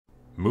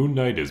Moon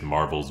Knight is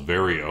Marvel's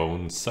very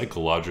own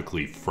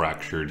psychologically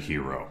fractured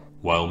hero.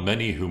 While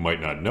many who might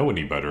not know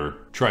any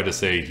better try to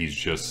say he's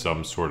just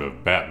some sort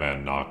of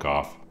Batman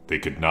knockoff, they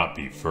could not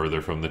be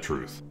further from the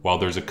truth. While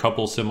there's a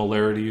couple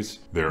similarities,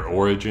 their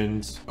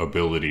origins,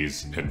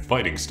 abilities, and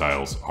fighting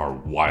styles are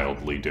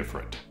wildly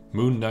different.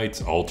 Moon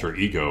Knight's alter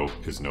ego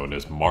is known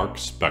as Mark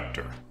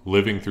Spector.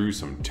 Living through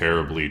some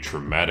terribly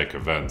traumatic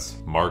events,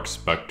 Mark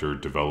Spector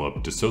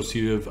developed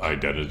dissociative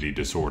identity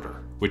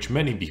disorder, which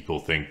many people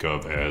think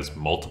of as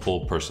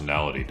multiple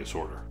personality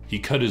disorder. He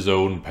cut his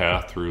own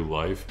path through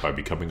life by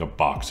becoming a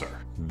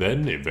boxer,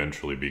 then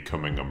eventually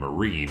becoming a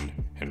Marine,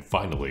 and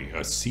finally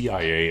a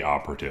CIA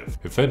operative.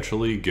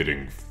 Eventually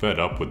getting fed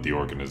up with the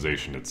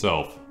organization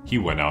itself, he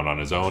went out on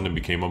his own and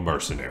became a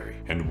mercenary.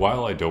 And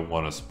while I don't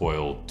want to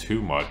spoil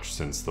too much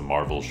since the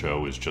Marvel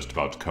show is just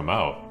about to come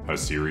out, a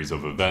series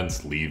of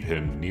events leave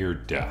him near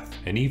death,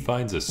 and he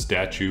finds a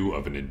statue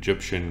of an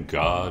Egyptian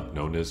god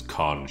known as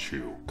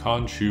Khonshu.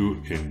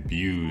 Khonshu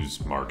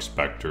imbues Mark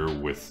Spector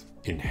with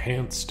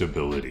enhanced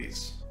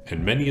abilities.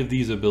 And many of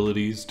these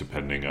abilities,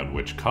 depending on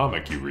which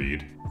comic you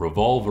read,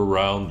 revolve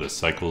around the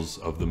cycles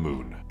of the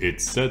moon.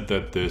 It's said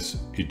that this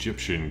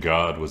Egyptian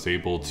god was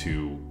able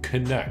to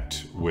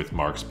connect with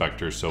Mark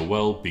Spector so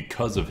well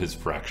because of his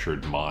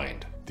fractured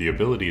mind. The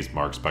abilities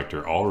Mark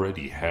Spector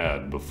already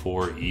had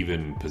before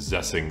even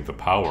possessing the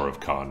power of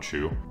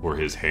Khonshu were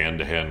his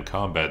hand-to-hand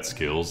combat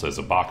skills as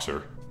a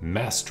boxer,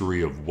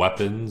 mastery of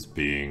weapons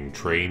being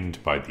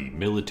trained by the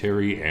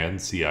military and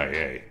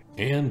CIA,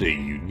 and a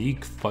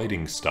unique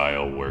fighting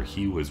style where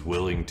he was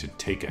willing to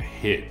take a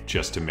hit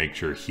just to make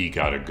sure he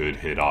got a good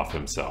hit off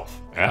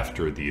himself.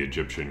 After the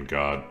Egyptian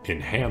god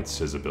enhanced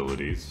his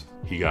abilities,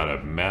 he got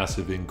a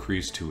massive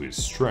increase to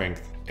his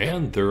strength,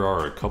 and there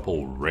are a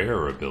couple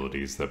rare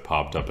abilities that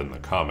popped up in the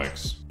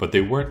comics, but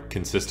they weren't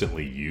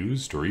consistently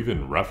used or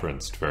even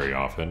referenced very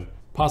often,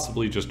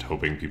 possibly just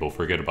hoping people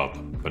forget about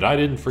them. But I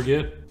didn't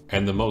forget.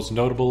 And the most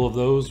notable of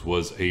those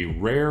was a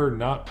rare,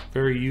 not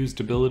very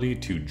used ability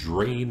to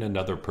drain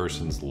another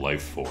person's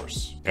life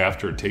force.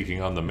 After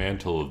taking on the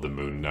mantle of the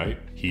Moon Knight,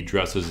 he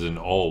dresses in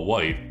all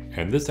white,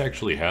 and this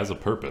actually has a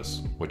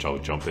purpose, which I'll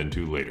jump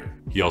into later.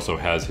 He also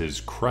has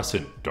his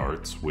crescent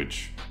darts,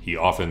 which he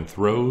often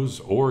throws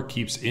or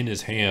keeps in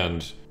his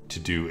hand to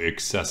do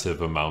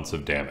excessive amounts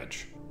of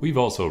damage. We've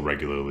also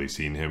regularly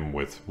seen him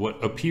with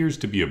what appears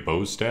to be a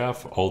bow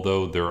staff,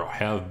 although there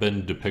have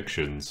been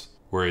depictions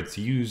where it's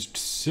used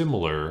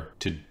similar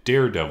to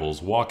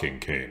Daredevil's walking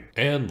cane.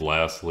 And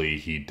lastly,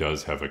 he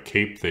does have a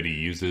cape that he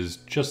uses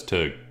just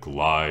to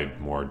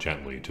glide more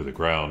gently to the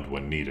ground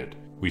when needed.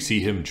 We see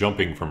him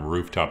jumping from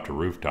rooftop to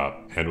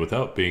rooftop, and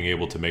without being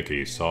able to make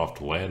a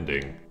soft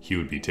landing, he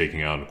would be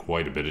taking on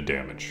quite a bit of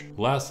damage.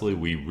 Lastly,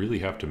 we really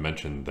have to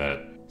mention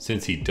that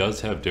since he does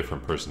have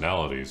different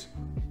personalities,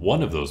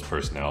 one of those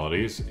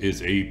personalities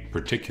is a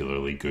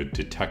particularly good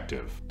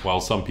detective. While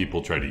some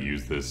people try to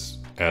use this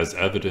as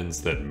evidence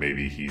that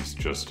maybe he's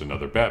just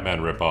another Batman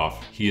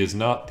ripoff, he is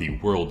not the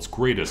world's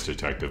greatest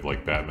detective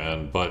like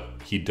Batman, but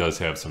he does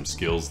have some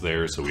skills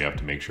there, so we have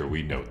to make sure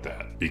we note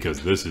that.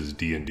 Because this is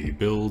D&D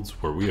Builds,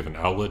 where we have an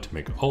outlet to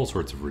make all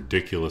sorts of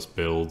ridiculous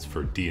builds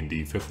for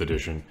D&D 5th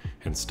edition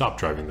and stop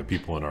driving the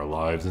people in our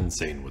lives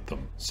insane with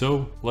them.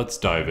 So let's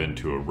dive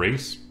into a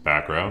race,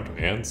 background,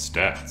 and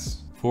stats.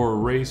 For a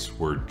race,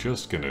 we're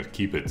just gonna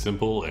keep it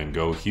simple and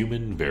go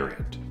human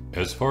variant.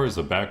 As far as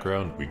the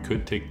background, we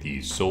could take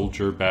the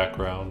soldier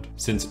background,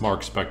 since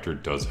Mark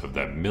Spector does have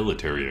that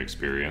military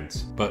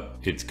experience, but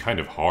it's kind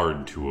of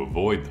hard to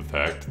avoid the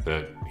fact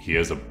that he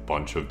has a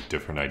bunch of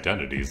different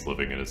identities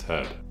living in his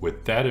head.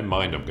 With that in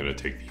mind, I'm going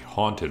to take the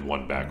Haunted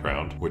One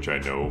background, which I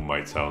know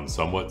might sound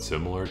somewhat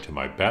similar to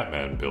my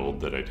Batman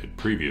build that I did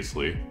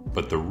previously,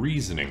 but the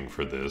reasoning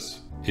for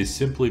this is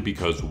simply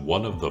because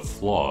one of the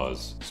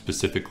flaws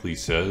specifically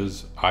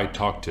says, I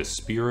talk to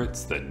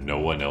spirits that no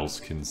one else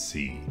can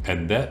see.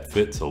 And that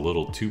fits a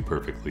little too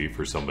perfectly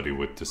for somebody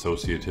with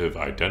dissociative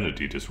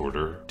identity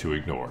disorder to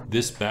ignore.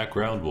 This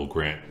background will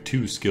grant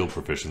 2 skill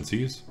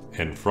proficiencies,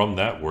 and from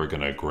that we're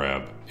gonna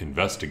grab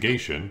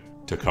investigation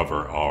to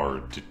cover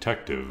our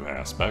detective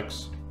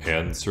aspects,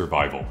 and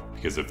survival,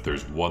 because if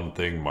there's one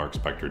thing Mark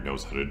Spector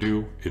knows how to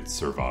do, it's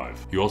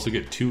survive. You also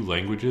get 2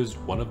 languages,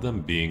 one of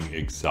them being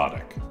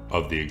exotic.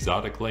 Of the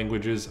exotic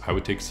languages, I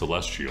would take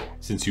Celestial,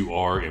 since you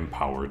are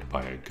empowered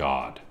by a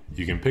god.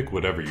 You can pick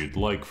whatever you'd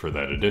like for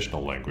that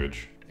additional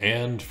language,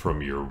 and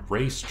from your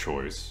race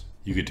choice,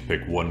 you get to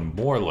pick one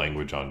more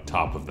language on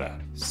top of that.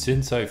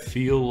 Since I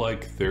feel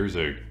like there's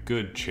a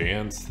good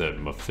chance that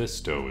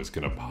Mephisto is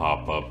gonna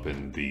pop up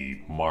in the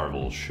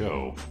Marvel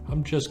show,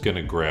 I'm just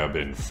gonna grab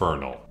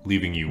Infernal,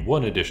 leaving you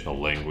one additional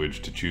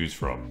language to choose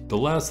from. The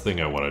last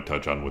thing I want to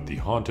touch on with the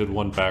Haunted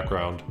One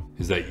background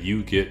is that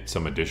you get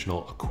some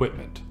additional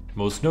equipment,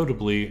 most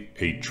notably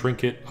a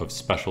trinket of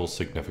special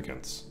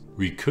significance.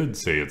 We could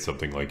say it's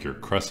something like your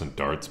crescent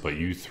darts, but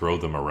you throw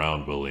them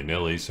around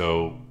willy-nilly,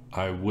 so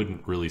I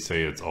wouldn't really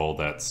say it's all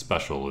that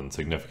special in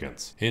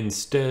significance.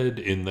 Instead,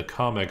 in the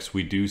comics,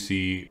 we do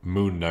see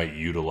Moon Knight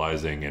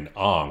utilizing an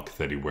ankh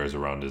that he wears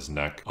around his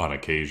neck on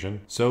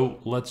occasion. So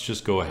let's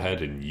just go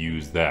ahead and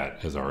use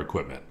that as our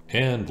equipment.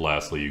 And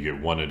lastly, you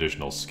get 1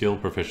 additional skill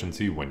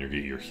proficiency when you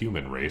get your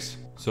human race.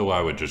 So I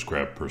would just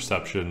grab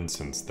Perception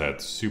since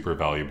that's super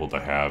valuable to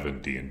have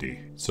in D&D.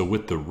 So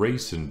with the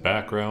race and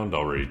background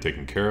already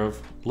taken care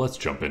of, let's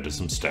jump into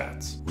some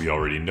stats. We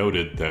already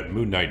noted that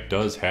Moon Knight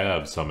does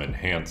have some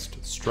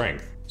enhanced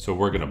strength, so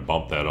we're going to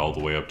bump that all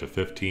the way up to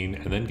 15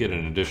 and then get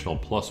an additional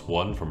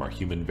 +1 from our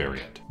human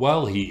variant.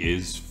 While he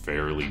is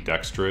fairly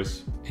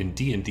dexterous, in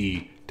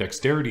D&D,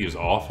 dexterity is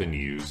often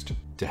used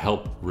to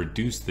help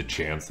reduce the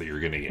chance that you're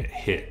going to get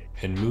hit,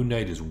 and Moon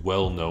Knight is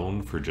well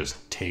known for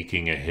just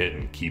taking a hit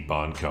and keep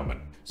on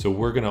coming. So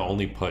we're going to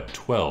only put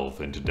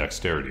 12 into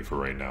dexterity for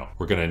right now.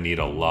 We're going to need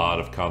a lot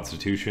of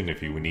constitution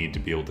if you need to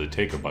be able to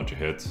take a bunch of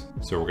hits.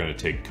 So we're going to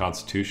take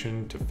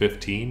constitution to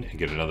 15 and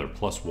get another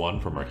 +1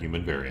 from our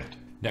human variant.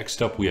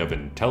 Next up we have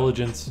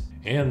intelligence,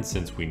 and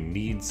since we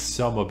need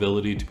some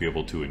ability to be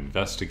able to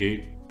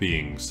investigate,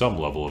 being some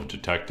level of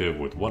detective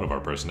with one of our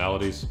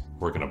personalities,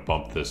 we're going to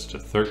bump this to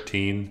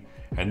 13,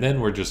 and then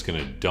we're just going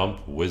to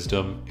dump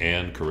wisdom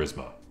and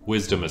charisma.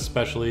 Wisdom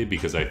especially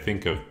because I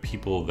think of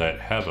people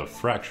that have a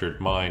fractured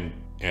mind,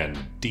 and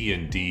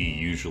D&D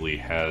usually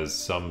has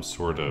some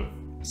sort of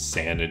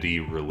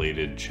sanity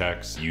related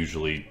checks,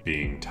 usually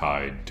being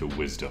tied to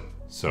wisdom.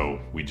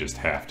 So we just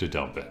have to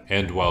dump it.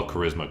 And while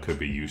charisma could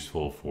be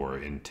useful for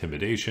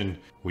intimidation,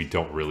 we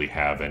don't really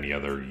have any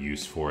other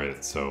use for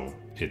it, so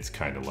it's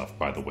kind of left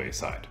by the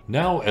wayside.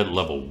 Now at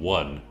level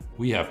 1,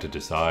 we have to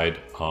decide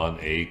on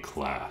a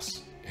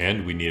class.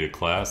 And we need a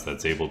class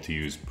that's able to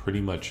use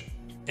pretty much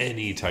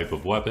any type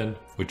of weapon,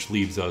 which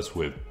leaves us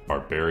with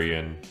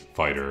Barbarian,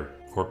 Fighter,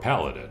 or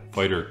Paladin.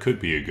 Fighter could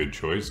be a good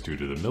choice due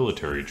to the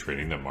military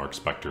training that Mark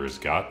Spector has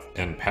got,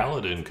 and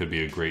Paladin could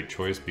be a great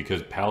choice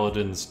because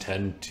Paladins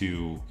tend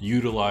to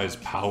utilize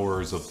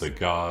powers of the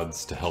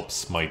gods to help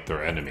smite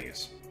their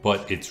enemies.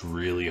 But it's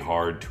really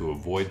hard to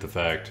avoid the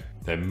fact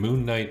that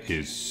Moon Knight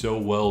is so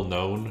well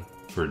known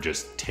for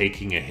just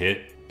taking a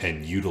hit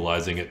and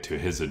utilizing it to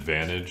his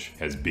advantage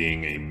as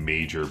being a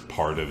major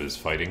part of his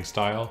fighting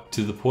style,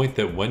 to the point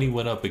that when he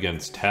went up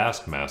against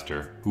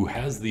Taskmaster, who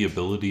has the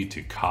ability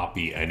to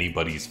copy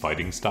anybody's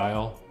fighting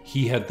style,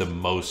 he had the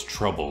most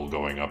trouble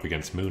going up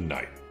against Moon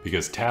Knight,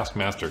 because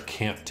Taskmaster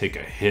can't take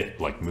a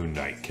hit like Moon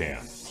Knight can.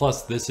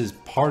 Plus, this is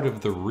part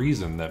of the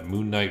reason that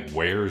Moon Knight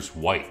wears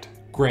white.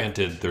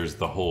 Granted, there's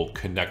the whole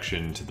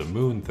connection to the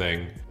moon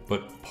thing,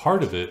 but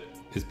part of it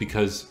is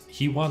because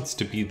he wants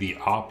to be the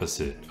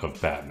opposite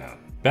of Batman.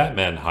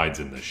 Batman hides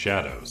in the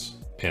shadows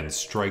and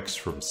strikes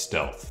from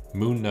stealth.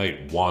 Moon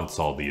Knight wants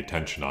all the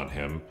attention on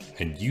him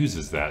and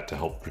uses that to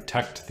help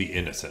protect the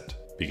innocent,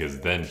 because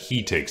then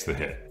he takes the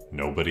hit,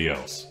 nobody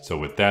else. So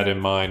with that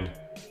in mind,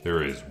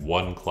 there is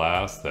one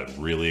class that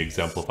really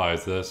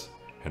exemplifies this,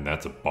 and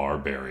that's a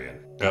Barbarian.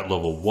 At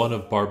level 1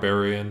 of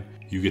Barbarian,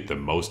 you get the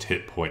most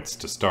hit points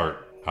to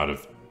start out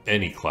of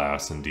any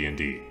class in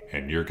D&D,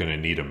 and you're going to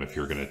need them if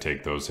you're going to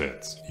take those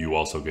hits. You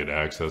also get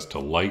access to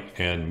light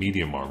and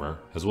medium armor,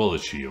 as well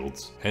as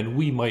shields, and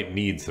we might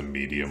need some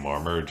medium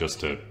armor just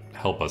to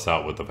help us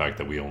out with the fact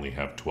that we only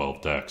have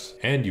 12 dex.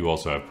 And you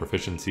also have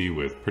proficiency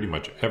with pretty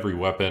much every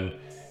weapon,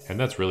 and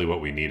that's really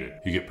what we needed.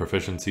 You get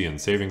proficiency in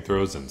saving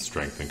throws and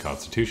strength and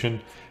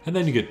constitution, and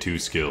then you get 2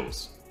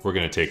 skills. We're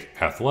going to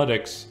take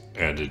athletics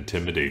and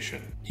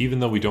intimidation. Even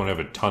though we don't have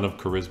a ton of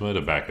charisma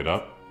to back it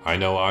up, I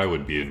know I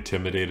would be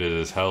intimidated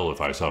as hell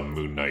if I saw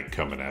Moon Knight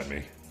coming at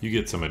me. You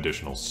get some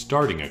additional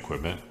starting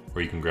equipment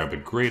where you can grab a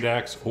great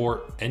axe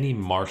or any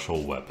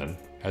martial weapon,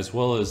 as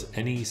well as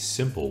any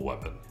simple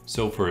weapon.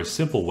 So for a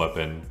simple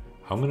weapon,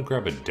 I'm going to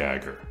grab a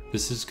dagger.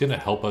 This is going to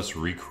help us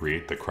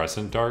recreate the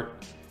crescent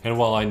dart. And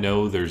while I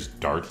know there's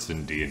darts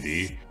in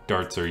D&D,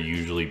 darts are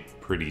usually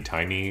pretty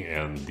tiny,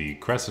 and the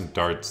crescent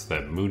darts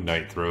that Moon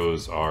Knight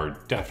throws are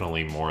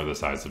definitely more the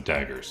size of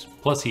daggers.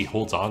 Plus he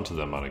holds onto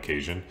them on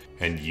occasion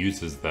and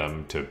uses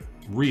them to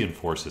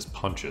reinforce his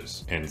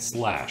punches and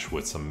slash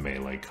with some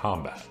melee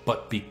combat.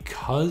 But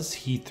because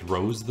he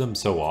throws them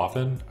so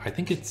often, I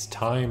think it's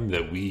time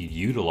that we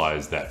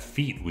utilize that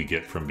feat we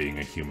get from being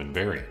a human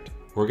variant.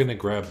 We're going to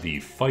grab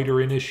the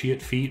Fighter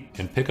Initiate feat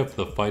and pick up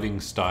the fighting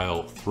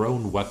style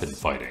Thrown Weapon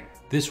Fighting.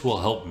 This will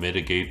help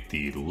mitigate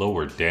the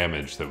lower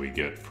damage that we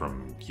get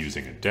from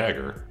using a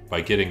dagger by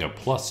getting a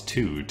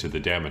 +2 to the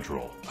damage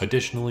roll.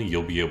 Additionally,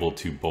 you'll be able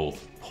to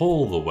both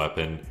pull the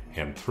weapon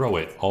and throw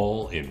it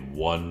all in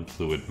one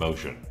fluid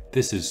motion.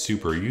 This is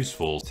super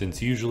useful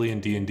since usually in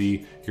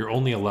D&D, you're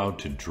only allowed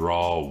to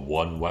draw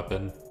one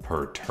weapon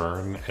per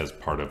turn as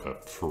part of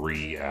a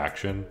free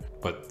action,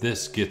 but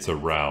this gets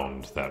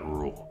around that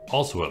rule.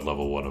 Also at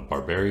level 1 of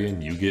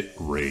Barbarian, you get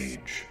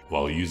Rage.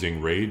 While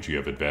using Rage, you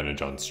have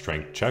advantage on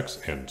strength checks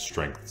and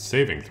strength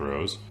saving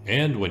throws,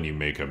 and when you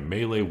make a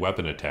melee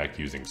weapon attack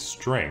using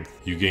strength,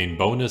 you gain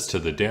bonus to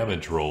the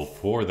damage roll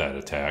for that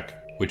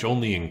attack, which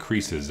only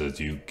increases as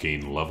you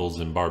gain levels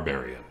in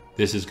Barbarian.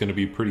 This is going to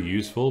be pretty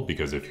useful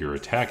because if you're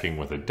attacking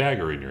with a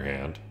dagger in your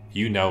hand,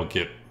 you now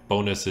get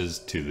bonuses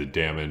to the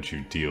damage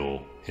you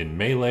deal in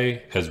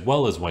melee as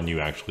well as when you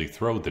actually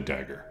throw the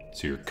dagger.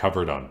 So you're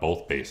covered on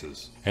both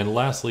bases. And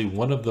lastly,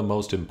 one of the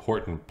most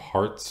important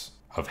parts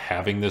of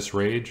having this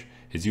rage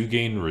is you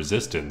gain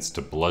resistance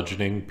to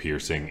bludgeoning,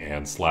 piercing,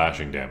 and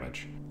slashing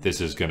damage. This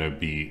is going to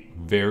be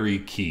very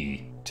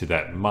key to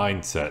that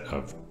mindset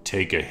of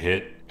take a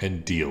hit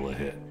and deal a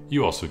hit.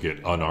 You also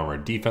get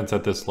unarmored defense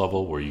at this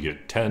level where you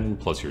get 10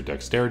 plus your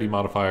dexterity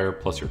modifier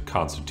plus your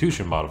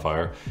constitution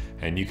modifier,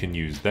 and you can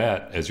use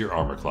that as your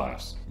armor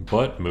class.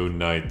 But Moon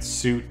Knight's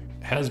suit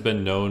has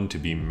been known to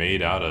be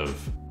made out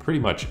of pretty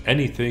much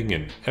anything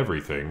and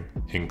everything,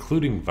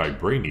 including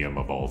vibranium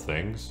of all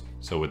things.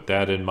 So with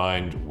that in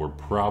mind, we're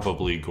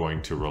probably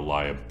going to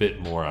rely a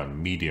bit more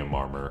on medium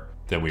armor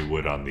than we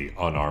would on the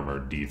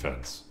unarmored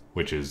defense,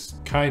 which is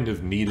kind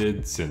of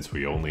needed since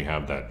we only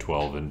have that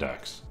 12 in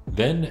dex.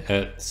 Then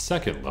at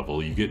 2nd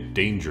level, you get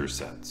Danger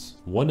Sense.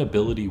 One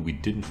ability we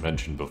didn't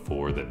mention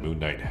before that Moon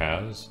Knight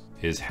has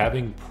is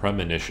having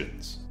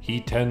premonitions. He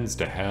tends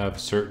to have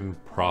certain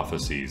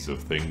prophecies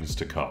of things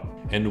to come.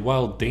 And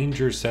while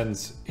Danger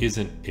Sense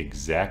isn't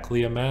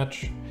exactly a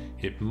match,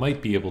 it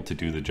might be able to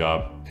do the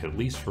job, at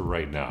least for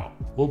right now.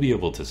 We'll be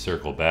able to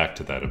circle back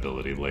to that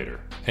ability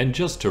later. And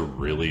just to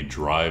really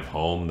drive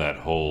home that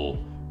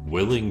whole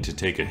willing to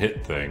take a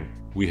hit thing,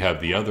 we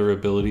have the other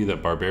ability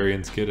that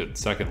barbarians get at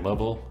 2nd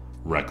level,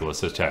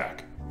 Reckless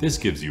Attack. This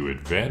gives you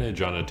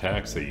advantage on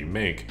attacks that you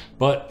make,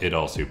 but it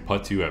also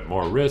puts you at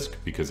more risk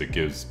because it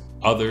gives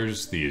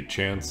others the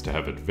chance to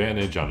have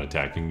advantage on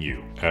attacking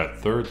you. At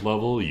 3rd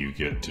level, you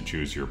get to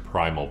choose your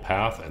primal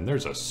path, and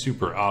there's a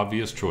super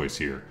obvious choice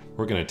here.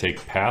 We're going to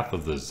take Path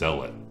of the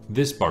Zealot.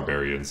 This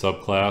barbarian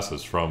subclass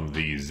is from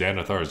the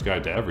Xanathar's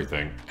Guide to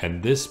Everything,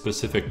 and this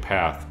specific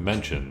path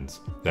mentions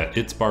that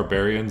its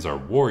barbarians are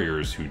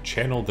warriors who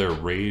channel their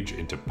rage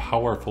into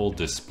powerful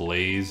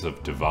displays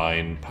of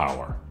divine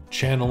power.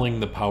 Channeling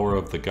the power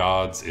of the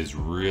gods is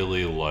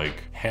really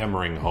like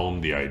hammering home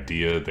the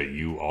idea that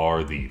you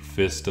are the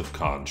Fist of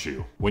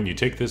Khonshu. When you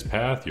take this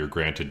path, you're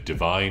granted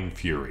Divine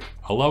Fury,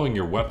 allowing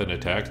your weapon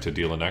attacks to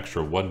deal an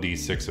extra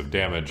 1d6 of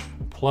damage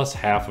plus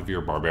half of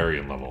your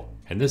barbarian level.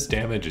 And this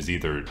damage is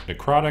either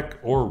necrotic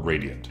or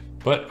radiant.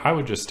 But I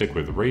would just stick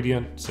with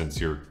radiant since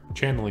you're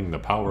channeling the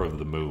power of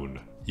the moon.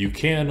 You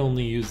can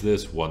only use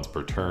this once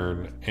per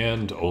turn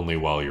and only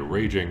while you're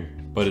raging,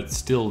 but it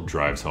still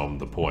drives home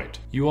the point.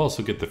 You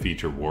also get the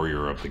feature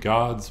Warrior of the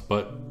Gods,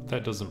 but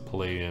that doesn't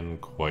play in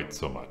quite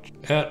so much.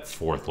 At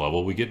 4th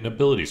level, we get an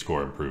ability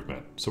score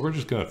improvement, so we're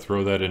just going to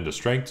throw that into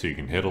strength so you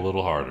can hit a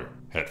little harder.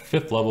 At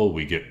 5th level,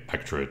 we get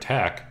extra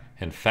attack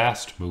and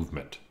fast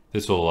movement.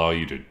 This will allow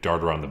you to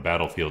dart around the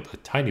battlefield a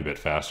tiny bit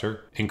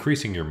faster,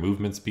 increasing your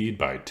movement speed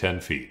by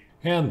 10 feet.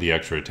 And the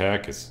extra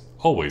attack is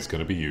always going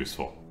to be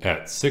useful.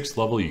 At 6th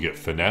level, you get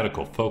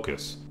Fanatical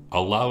Focus,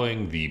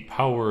 allowing the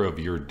power of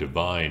your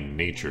divine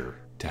nature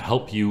to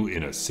help you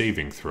in a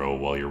saving throw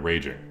while you're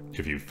raging.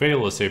 If you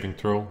fail a saving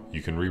throw,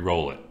 you can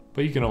re-roll it,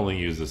 but you can only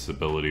use this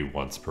ability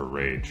once per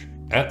rage.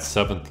 At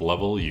 7th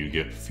level, you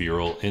get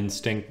Feral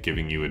Instinct,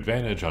 giving you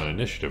advantage on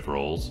initiative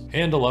rolls,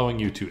 and allowing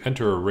you to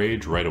enter a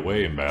rage right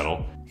away in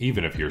battle,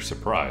 even if you're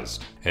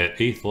surprised. At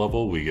 8th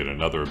level, we get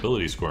another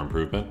ability score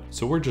improvement,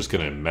 so we're just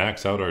going to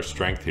max out our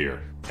strength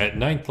here. At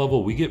 9th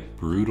level, we get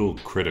Brutal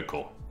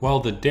Critical. While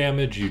the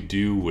damage you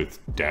do with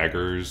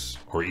daggers,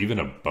 or even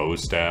a bow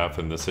staff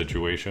in this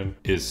situation,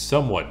 is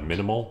somewhat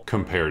minimal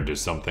compared to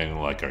something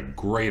like a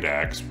great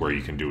axe where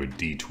you can do a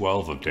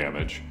d12 of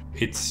damage,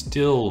 it's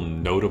still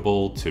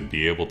notable to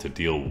be able to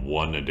deal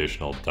 1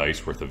 additional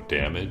dice worth of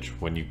damage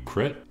when you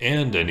crit,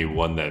 and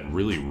anyone that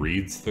really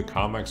reads the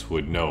comics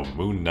would know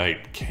Moon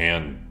Knight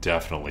can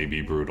definitely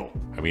be brutal.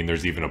 I mean,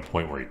 there's even a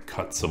point where he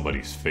cuts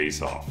somebody's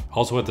face off.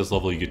 Also at this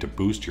level, you get to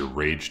boost your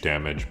rage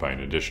damage by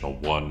an additional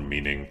 1,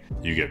 meaning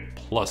you get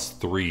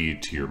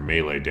 +3 to your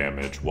melee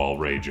damage while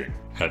raging.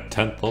 At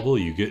 10th level,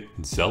 you get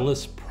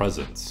Zealous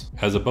Presence.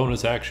 As a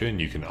bonus action,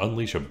 you can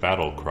unleash a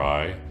battle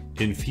cry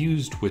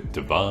infused with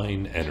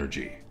divine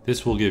energy.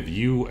 This will give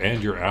you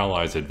and your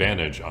allies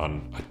advantage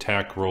on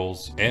attack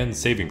rolls and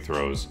saving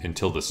throws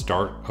until the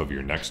start of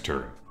your next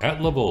turn.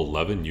 At level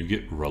 11, you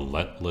get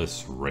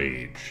Relentless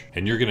Rage,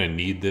 and you're going to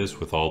need this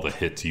with all the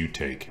hits you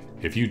take.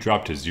 If you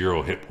drop to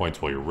 0 hit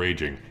points while you're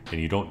raging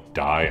and you don't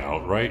die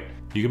outright,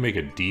 you can make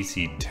a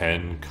DC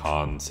 10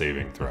 con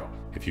saving throw.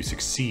 If you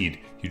succeed,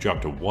 you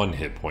drop to 1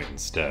 hit point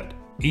instead.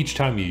 Each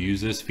time you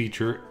use this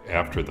feature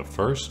after the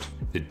first,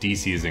 the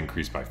DC is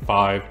increased by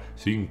 5,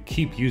 so you can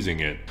keep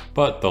using it,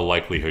 but the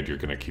likelihood you're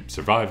going to keep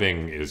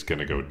surviving is going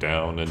to go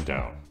down and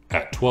down.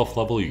 At 12th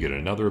level, you get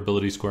another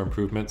ability score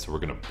improvement, so we're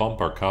going to bump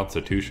our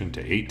constitution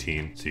to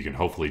 18, so you can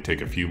hopefully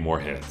take a few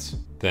more hits.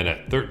 Then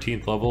at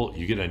 13th level,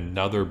 you get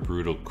another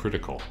brutal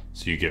critical,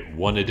 so you get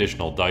 1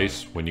 additional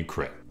dice when you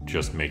crit,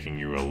 just making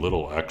you a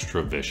little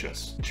extra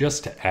vicious.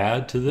 Just to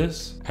add to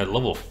this, at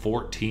level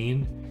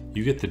 14,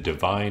 you get the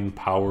divine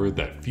power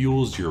that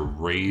fuels your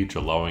rage,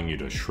 allowing you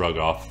to shrug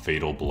off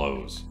fatal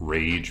blows.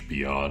 Rage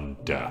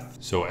beyond death.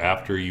 So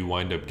after you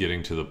wind up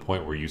getting to the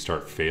point where you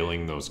start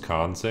failing those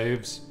con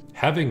saves,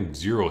 having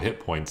 0 hit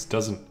points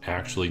doesn't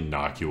actually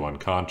knock you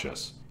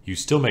unconscious. You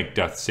still make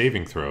death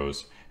saving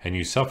throws, and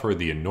you suffer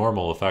the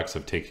abnormal effects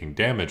of taking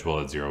damage while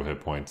at 0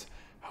 hit points.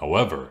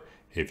 However,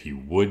 if you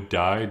would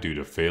die due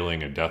to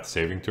failing a death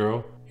saving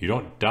throw, you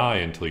don't die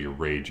until your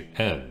rage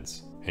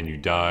ends, and you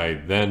die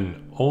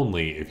then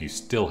only if you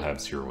still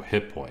have 0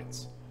 hit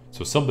points.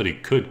 So somebody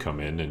could come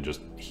in and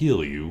just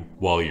heal you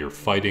while you're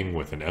fighting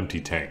with an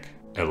empty tank.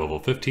 At level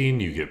 15,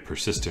 you get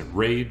persistent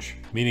rage,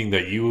 meaning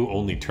that you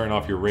only turn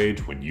off your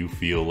rage when you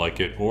feel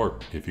like it or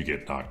if you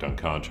get knocked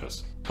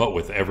unconscious. But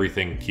with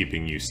everything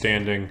keeping you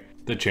standing,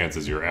 the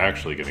chances you're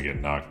actually going to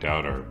get knocked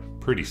out are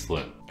pretty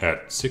slim.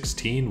 At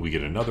 16, we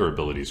get another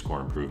ability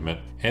score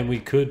improvement, and we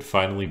could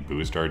finally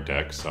boost our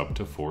dex up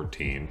to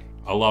 14,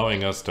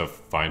 allowing us to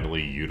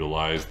finally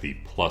utilize the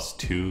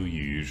 +2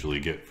 you usually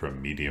get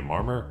from medium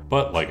armor.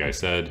 But like I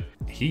said,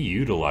 he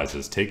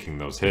utilizes taking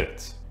those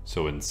hits.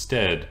 So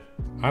instead,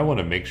 I want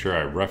to make sure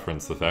I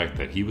reference the fact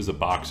that he was a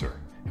boxer,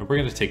 and we're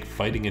going to take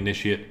Fighting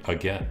Initiate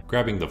again,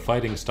 grabbing the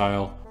fighting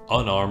style,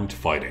 Unarmed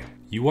Fighting.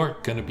 You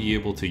aren't going to be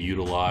able to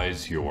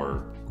utilize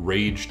your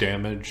rage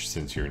damage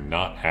since you're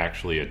not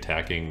actually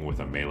attacking with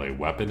a melee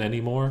weapon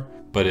anymore,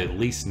 but at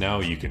least now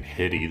you can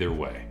hit either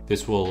way.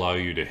 This will allow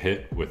you to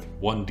hit with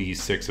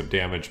 1d6 of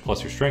damage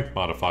plus your strength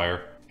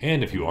modifier,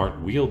 and if you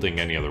aren't wielding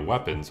any other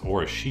weapons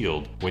or a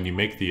shield, when you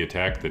make the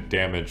attack, the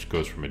damage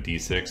goes from a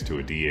d6 to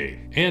a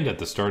d8. And at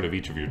the start of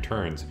each of your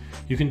turns,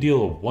 you can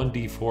deal a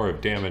 1d4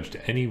 of damage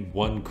to any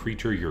one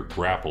creature you're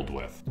grappled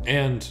with.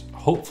 And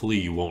hopefully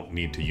you won't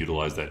need to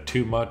utilize that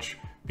too much,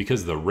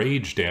 because the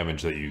rage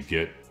damage that you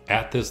get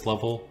at this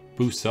level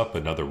boosts up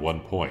another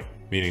 1 point,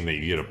 meaning that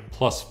you get a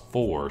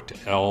 +4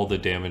 to all the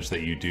damage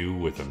that you do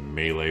with a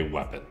melee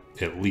weapon,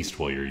 at least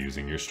while you're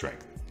using your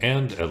strength.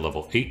 And at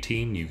level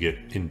 18, you get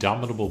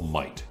Indomitable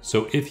Might.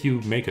 So if you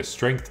make a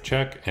strength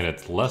check and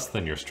it's less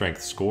than your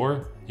strength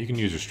score, you can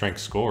use your strength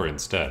score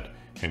instead.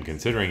 And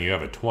considering you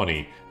have a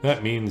 20,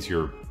 that means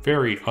you're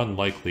very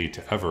unlikely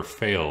to ever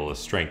fail a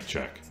strength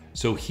check.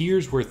 So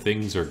here's where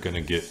things are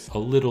gonna get a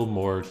little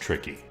more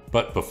tricky.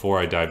 But before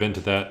I dive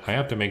into that, I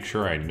have to make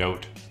sure I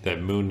note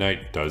that Moon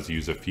Knight does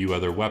use a few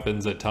other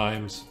weapons at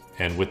times.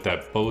 And with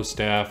that bow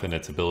staff and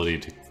its ability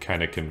to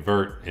kind of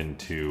convert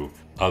into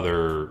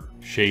other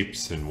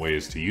shapes and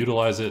ways to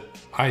utilize it,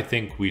 I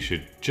think we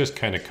should just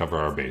kind of cover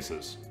our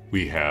bases.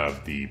 We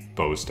have the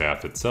bow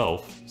staff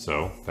itself,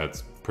 so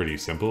that's pretty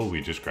simple.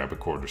 We just grab a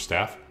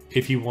quarterstaff.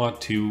 If you want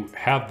to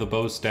have the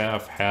bow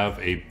staff have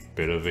a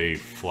bit of a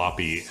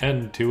floppy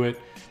end to it,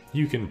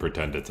 you can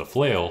pretend it's a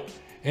flail.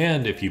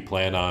 And if you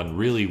plan on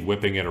really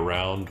whipping it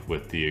around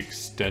with the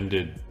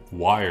extended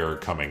wire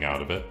coming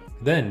out of it,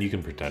 then you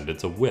can pretend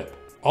it's a whip.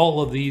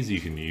 All of these you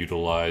can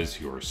utilize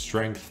your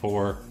strength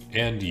for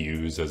and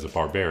use as a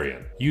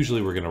barbarian.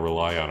 Usually we're going to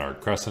rely on our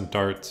crescent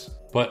darts,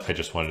 but I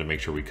just wanted to make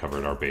sure we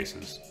covered our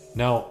bases.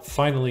 Now,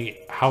 finally,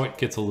 how it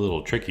gets a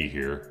little tricky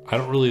here. I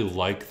don't really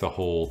like the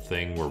whole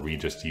thing where we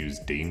just use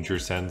danger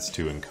sense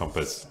to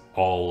encompass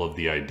all of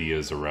the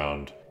ideas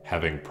around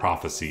having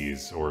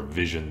prophecies or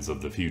visions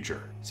of the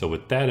future. So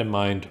with that in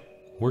mind,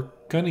 we're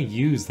going to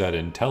use that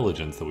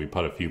intelligence that we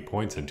put a few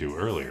points into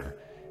earlier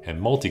and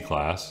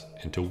multiclass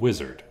into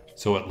wizard.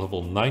 So at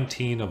level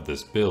 19 of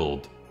this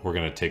build, we're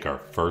going to take our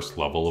first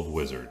level of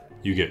wizard.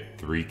 You get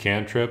 3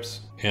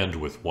 cantrips, and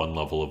with 1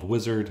 level of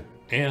wizard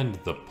and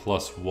the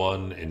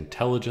 +1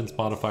 intelligence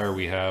modifier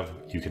we have,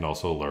 you can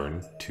also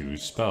learn 2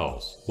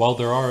 spells. While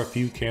there are a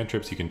few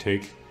cantrips you can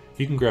take,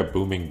 you can grab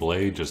Booming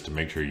Blade just to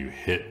make sure you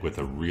hit with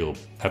a real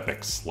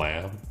epic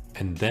slam.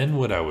 And then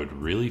what I would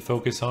really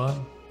focus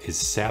on is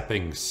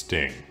Sapping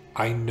Sting.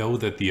 I know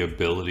that the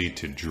ability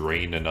to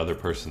drain another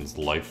person's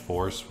life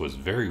force was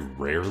very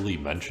rarely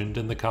mentioned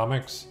in the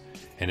comics,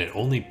 and it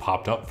only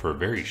popped up for a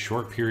very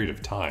short period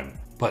of time,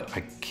 but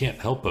I can't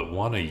help but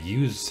want to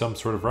use some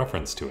sort of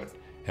reference to it.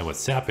 And with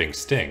Sapping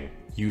Sting,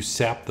 you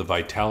sap the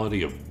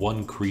vitality of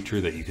one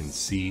creature that you can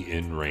see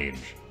in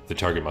range. The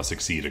target must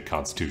succeed a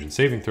Constitution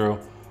saving throw,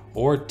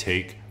 or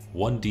take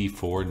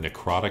 1d4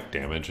 necrotic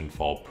damage and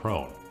fall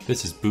prone.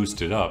 This is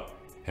boosted up,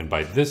 and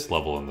by this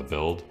level in the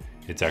build,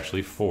 it's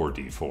actually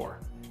 4d4.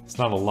 It's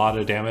not a lot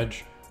of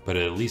damage, but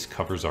it at least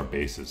covers our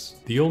bases.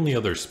 The only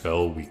other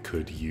spell we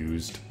could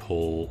use to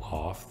pull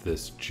off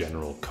this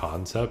general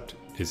concept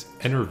is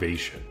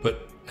Enervation,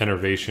 but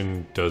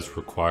Enervation does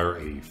require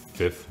a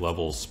 5th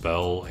level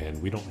spell, and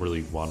we don't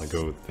really want to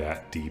go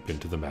that deep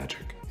into the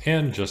magic.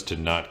 And just to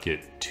not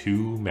get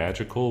too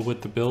magical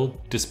with the build,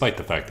 despite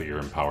the fact that you're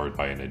empowered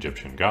by an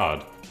Egyptian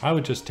god, I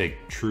would just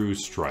take True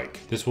Strike.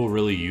 This will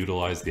really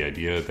utilize the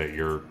idea that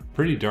you're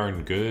pretty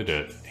darn good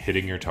at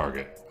hitting your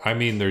target. I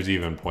mean, there's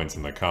even points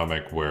in the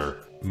comic where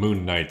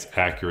Moon Knight's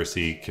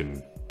accuracy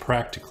can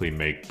practically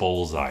make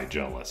Bullseye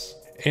jealous.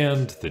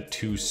 And the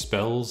 2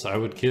 spells I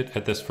would get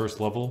at this first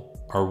level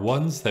are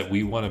ones that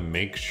we want to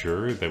make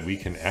sure that we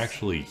can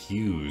actually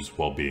use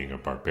while being a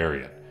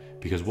barbarian.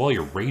 because while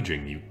you're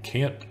raging, you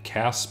can't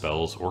cast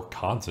spells or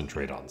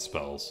concentrate on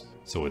spells.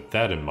 So with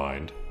that in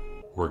mind,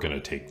 we're gonna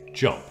take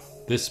Jump.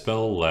 This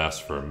spell lasts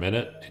for a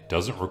minute, it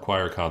doesn't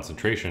require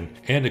concentration,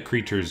 and a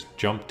creature's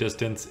jump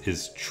distance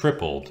is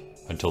tripled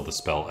until the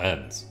spell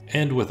ends.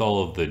 And with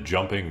all of the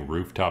jumping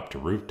rooftop to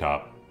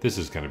rooftop, this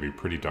is gonna be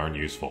pretty darn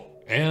useful.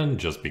 And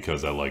just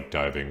because I like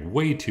diving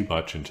way too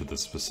much into the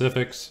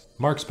specifics,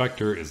 Mark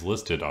Spector is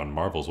listed on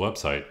Marvel's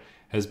website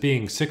as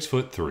being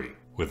 6'3",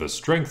 with a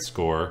strength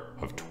score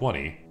of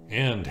 20,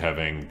 and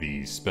having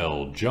the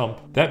spell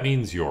Jump. That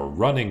means your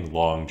running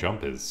long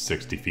jump is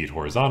 60 feet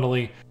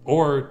horizontally,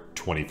 or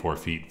 24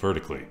 feet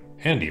vertically.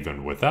 And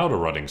even without a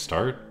running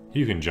start,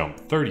 you can jump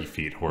 30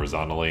 feet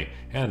horizontally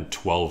and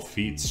 12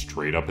 feet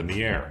straight up in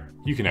the air.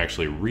 You can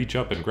actually reach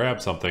up and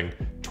grab something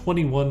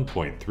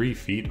 21.3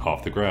 feet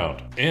off the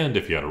ground. And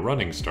if you had a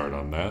running start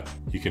on that,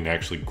 you can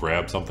actually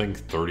grab something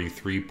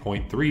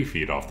 33.3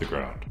 feet off the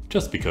ground.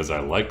 Just because I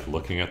like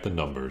looking at the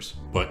numbers.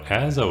 But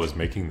as I was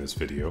making this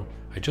video,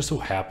 I just so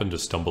happened to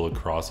stumble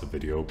across a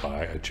video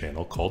by a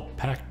channel called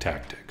Pack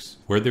Tactics,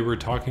 where they were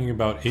talking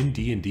about in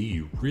D&D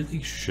you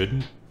really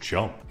shouldn't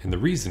jump. And the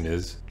reason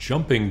is,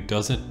 jumping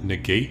doesn't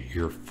negate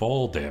your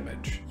fall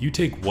damage. You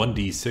take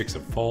 1d6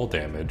 of fall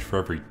damage for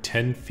every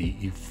 10 feet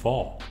you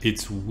fall.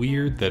 It's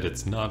weird that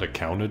it's not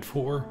accounted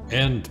for,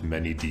 and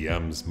many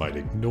DMs might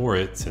ignore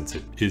it since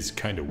it is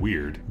kind of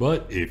weird,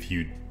 but if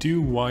you do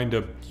wind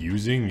up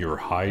using your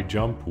high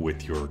jump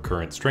with your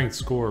current strength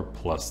score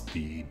plus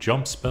the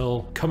jump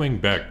spell, coming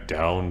back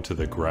down to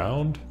the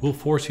ground will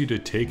force you to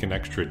take an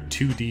extra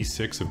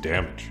 2d6 of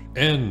damage.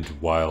 And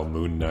while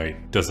Moon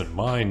Knight doesn't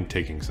mind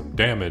taking some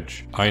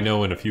damage, I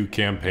know in a few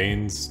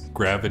campaigns,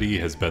 gravity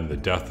has been the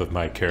death of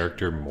my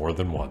character more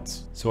than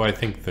once. So I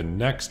think the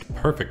next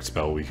perfect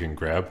spell we can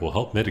grab will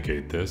help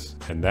mitigate this,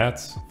 and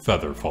that's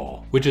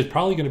Featherfall, which is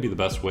probably going to be the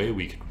best way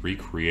we can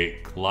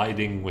recreate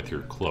gliding with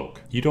your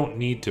cloak. You don't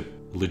need to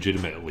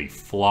legitimately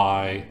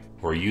fly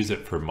or use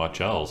it for much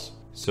else,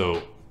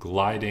 so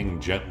gliding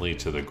gently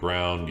to the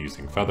ground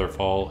using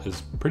Featherfall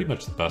is pretty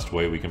much the best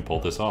way we can pull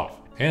this off.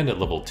 And at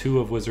level 2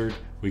 of Wizard,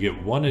 we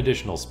get one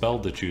additional spell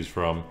to choose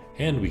from,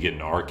 and we get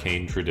an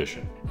Arcane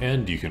Tradition.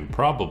 And you can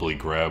probably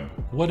grab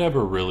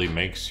whatever really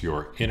makes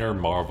your inner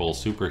Marvel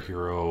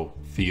superhero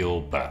feel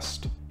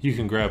best. You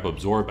can grab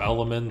Absorb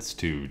Elements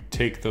to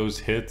take those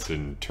hits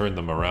and turn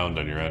them around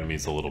on your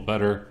enemies a little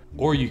better,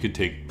 or you could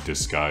take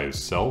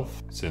Disguise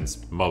Self,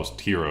 since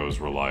most heroes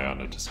rely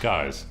on a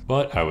disguise,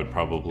 but I would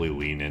probably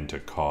lean into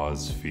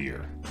Cause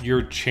Fear.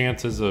 Your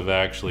chances of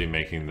actually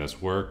making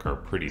this work are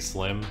pretty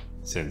slim,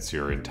 since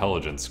your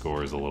intelligence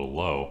score is a little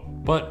low,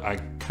 but I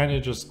kind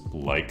of just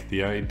like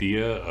the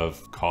idea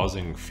of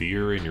causing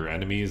fear in your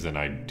enemies, and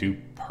I do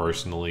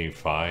personally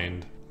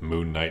find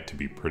Moon Knight to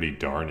be pretty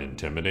darn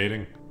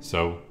intimidating,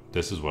 so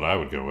this is what I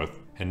would go with.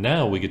 And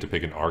now we get to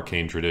pick an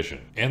Arcane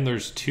Tradition, and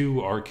there's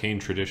 2 Arcane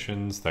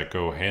Traditions that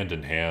go hand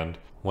in hand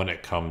when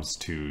it comes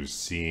to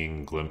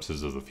seeing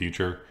glimpses of the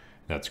future.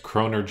 That's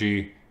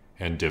Chronergy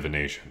and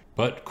Divination.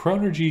 But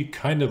Chronergy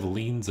kind of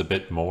leans a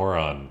bit more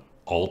on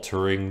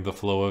altering the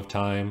flow of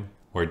time,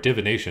 where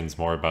Divination's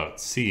more about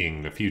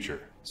seeing the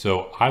future.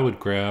 So I would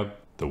grab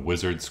the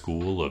Wizard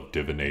School of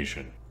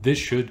Divination. This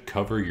should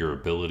cover your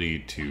ability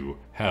to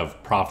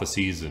have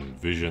prophecies and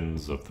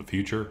visions of the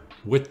future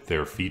with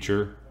their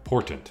feature,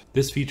 Portent.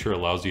 This feature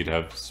allows you to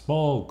have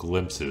small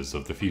glimpses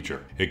of the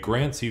future. It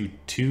grants you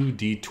 2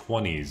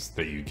 d20s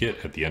that you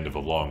get at the end of a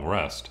long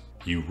rest.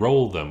 You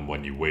roll them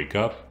when you wake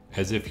up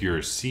as if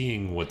you're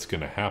seeing what's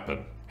going to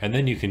happen, and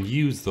then you can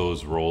use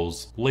those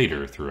rolls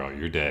later throughout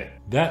your day.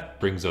 That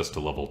brings us to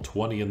level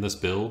 20 in this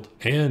build,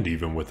 and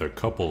even with a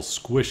couple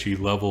squishy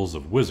levels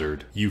of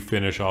Wizard, you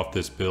finish off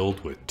this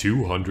build with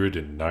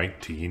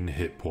 219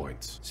 hit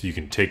points. So you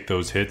can take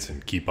those hits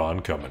and keep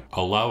on coming,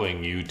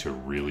 allowing you to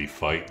really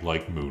fight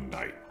like Moon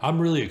Knight. I'm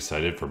really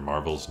excited for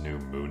Marvel's new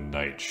Moon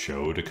Knight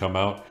show to come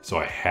out, so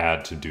I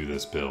had to do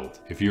this build.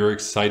 If you're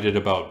excited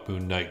about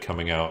Moon Knight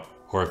coming out,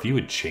 or if you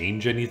would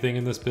change anything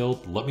in this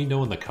build, let me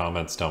know in the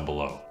comments down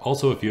below.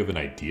 Also, if you have an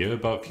idea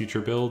about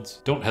future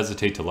builds, don't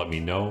hesitate to let me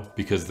know,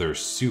 because they're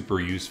super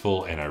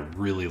useful and I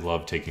really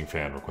love taking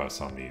fan requests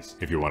on these.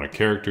 If you want a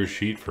character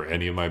sheet for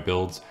any of my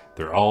builds,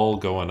 they're all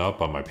going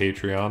up on my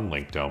Patreon,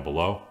 link down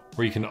below,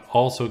 where you can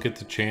also get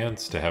the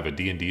chance to have a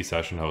D&D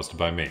session hosted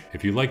by me.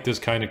 If you like this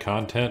kind of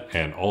content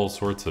and all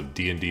sorts of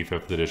D&D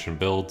 5th edition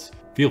builds,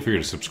 feel free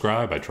to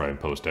subscribe. I try and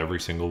post every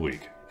single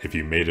week. If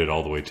you made it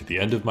all the way to the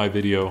end of my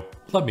video,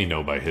 let me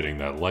know by hitting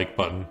that like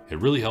button. It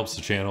really helps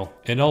the channel,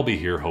 and I'll be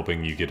here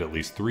hoping you get at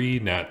least 3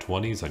 nat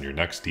 20s on your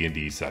next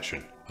D&D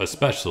session,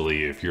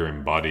 especially if you're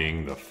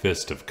embodying the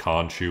Fist of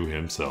Khonshu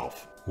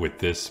himself with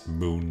this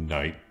Moon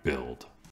Knight build.